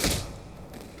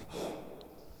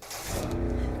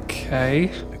 Okay.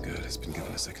 The girl has been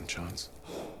given a second chance.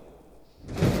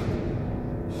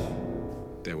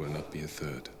 There will not be a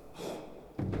third.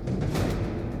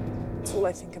 It's all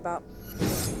I think about.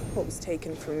 What was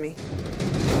taken from me.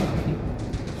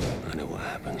 I know what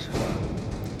happens.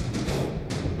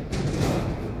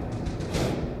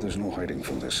 There's no hiding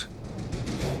from this.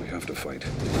 We have to fight.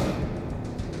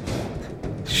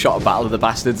 Shot a Battle of the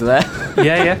Bastards there.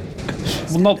 Yeah.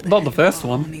 Well, not the first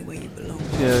one. Only where you belong.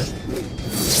 Yeah.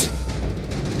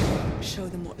 Show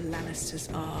them what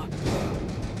Lannisters are.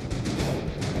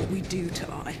 What we do to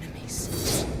our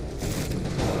enemies.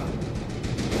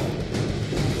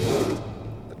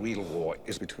 The real war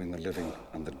is between the living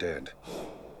and the dead.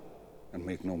 And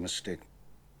make no mistake,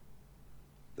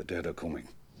 the dead are coming.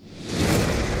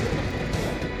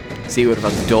 So you would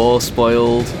have had the door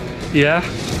spoiled. Yeah.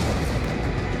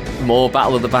 More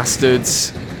Battle of the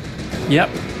Bastards. Yep.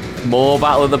 More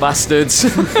Battle of the Bastards.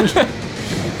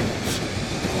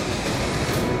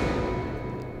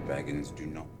 Dragons do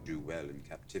not do well in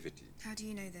captivity. How do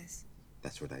you know this?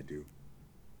 That's what I do.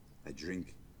 I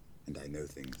drink, and I know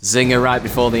things. Zinger right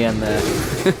before the end there.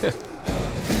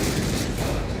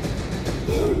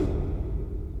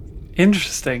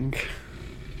 Interesting.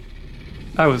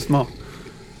 I was more.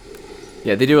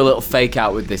 Yeah, they do a little fake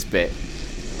out with this bit.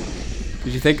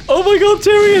 Did you think, oh my god,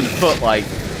 Tyrion? But, like,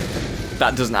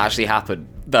 that doesn't actually happen.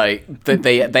 They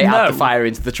add the fire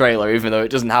into the trailer, even though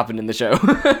it doesn't happen in the show.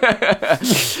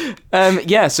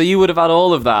 Yeah, so you would have had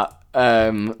all of that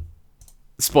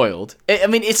spoiled. I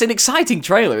mean, it's an exciting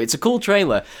trailer. It's a cool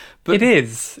trailer. But It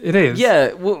is.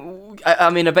 yeah, I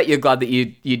mean, I bet you're glad that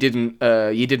you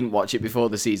didn't watch it before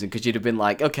the season, because you'd have been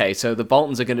like, okay, so the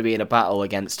Boltons are going to be in a battle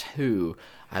against who?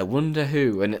 I wonder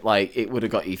who, and it would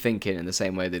have got you thinking in the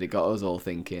same way that it got us all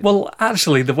thinking. Well,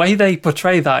 actually, the way they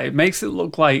portray that, it makes it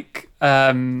look like,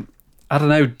 I don't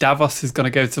know, Davos is going to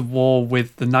go to war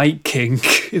with the Night King.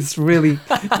 It's really...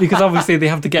 because obviously they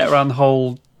have to get around the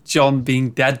whole Jon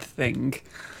being dead thing.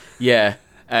 Yeah.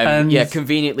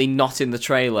 Conveniently not in the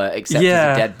trailer, except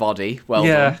as a dead body. Well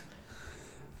done.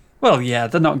 Well, yeah,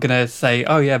 they're not going to say,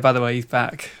 oh, yeah, by the way, he's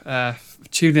back.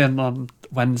 Tune in on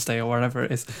Wednesday or whatever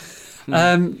it is.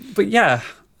 But yeah,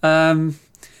 I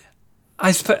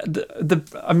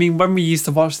mean, when we used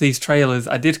to watch these trailers,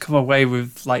 I did come away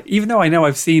with, like, even though I know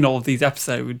I've seen all of these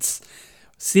episodes,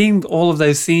 seeing all of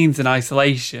those scenes in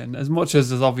isolation, as much as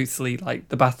there's obviously, like,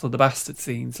 the Battle of the Bastards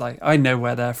scenes, like, I know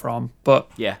where they're from,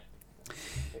 but Yeah.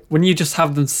 when you just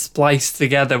have them spliced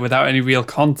together without any real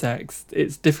context,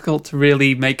 it's difficult to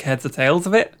really make heads or tails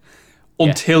of it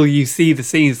until you see the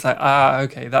scenes, like,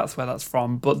 okay, that's where that's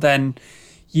from. But then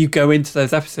you go into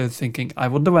those episodes thinking, I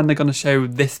wonder when they're going to show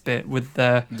this bit with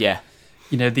the,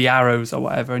 the arrows or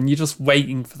whatever, and you're just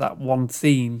waiting for that one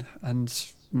scene, and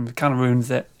it kind of ruins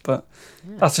it. But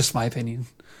that's just my opinion.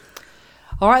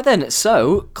 All right then.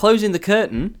 So closing the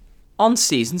curtain on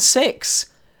season 6.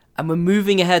 And we're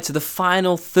moving ahead to the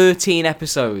final 13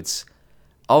 episodes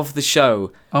of the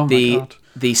show. Oh my God.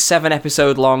 The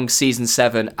 7-episode long season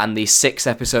 7 and the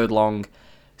 6-episode long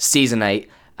season 8.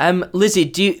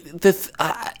 Lizzie,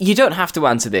 you don't have to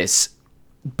answer this,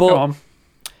 but Go on.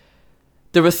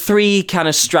 there are 3 kind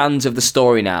of strands of the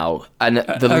story now, and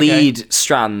the okay. lead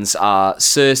strands are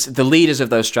the leaders of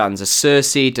those strands are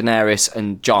Cersei, Daenerys,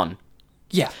 and Jon.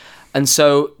 Yeah. And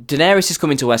so Daenerys is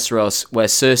coming to Westeros, where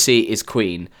Cersei is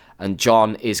queen and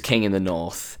Jon is king in the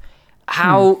north.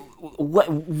 How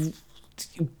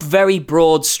very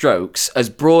broad strokes, as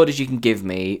broad as you can give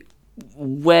me,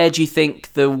 where do you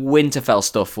think the Winterfell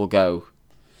stuff will go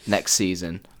next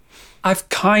season? I've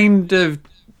kind of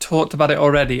talked about it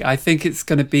already. I think it's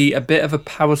going to be a bit of a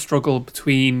power struggle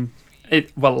between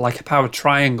like a power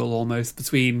triangle almost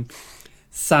between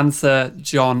Sansa,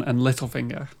 Jon, and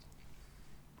Littlefinger.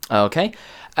 Okay.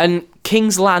 And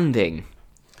King's Landing.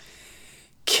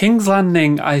 King's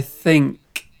Landing, I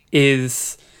think,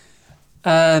 is...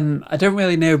 I don't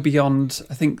really know beyond...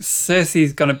 I think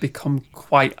Cersei's going to become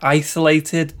quite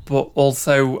isolated, but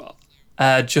also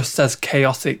just as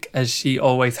chaotic as she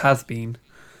always has been.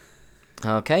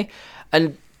 Okay.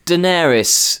 And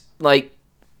Daenerys, like,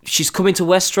 she's coming to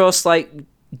Westeros, like,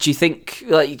 do you think,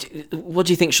 like, what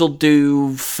do you think she'll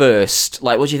do first?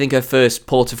 Like, what do you think her first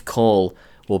port of call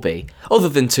will be? Other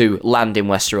than to land in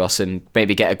Westeros and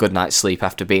maybe get a good night's sleep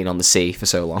after being on the sea for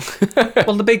so long.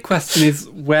 Well, the big question is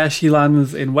where she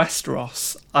lands in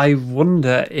Westeros. I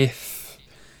wonder if...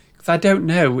 Because I don't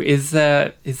know, is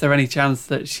there any chance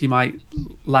that she might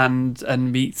land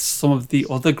and meet some of the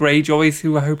other Greyjoys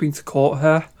who are hoping to court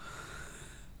her?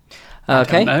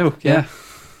 Okay. I don't know, yeah.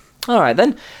 All right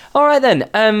then.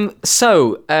 And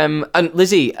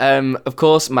Lizzie, of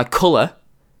course, my colour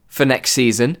for next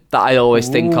season that I always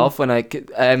think of when I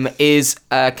is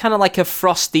kind of like a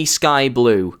frosty sky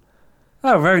blue.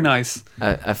 Oh, very nice.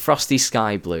 A frosty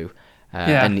sky blue.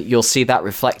 Yeah. And you'll see that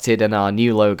reflected in our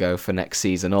new logo for next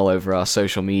season all over our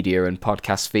social media and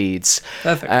podcast feeds.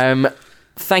 Perfect.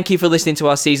 Thank you for listening to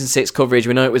our Season 6 coverage.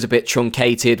 We know it was a bit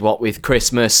truncated, what with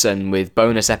Christmas and with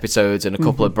bonus episodes and a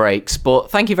couple of breaks, but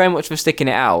thank you very much for sticking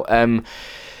it out.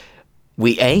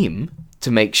 We aim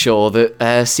to make sure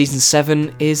that Season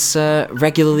 7 is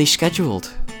regularly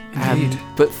scheduled.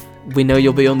 But we know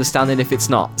you'll be understanding if it's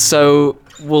not. So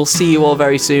we'll see you all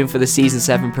very soon for the Season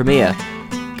 7 premiere.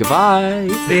 Goodbye.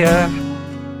 See ya.